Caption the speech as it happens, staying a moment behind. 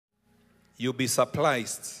You'll be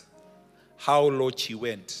surprised how low she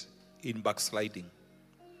went in backsliding.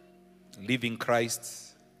 Leaving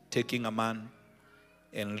Christ, taking a man,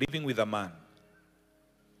 and living with a man.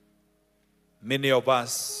 Many of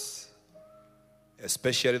us,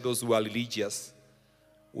 especially those who are religious,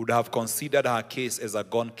 would have considered her case as a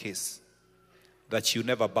gone case, that she'll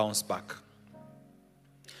never bounce back.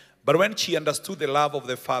 But when she understood the love of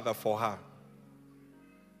the Father for her,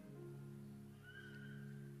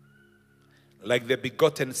 like the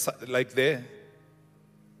begotten, like the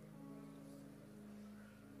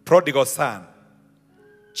prodigal son,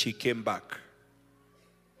 she came back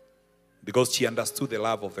because she understood the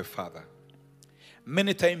love of the Father.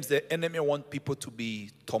 Many times the enemy wants people to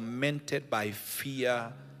be tormented by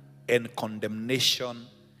fear and condemnation,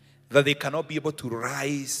 that they cannot be able to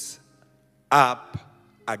rise up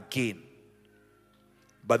again.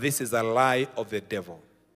 But this is a lie of the devil.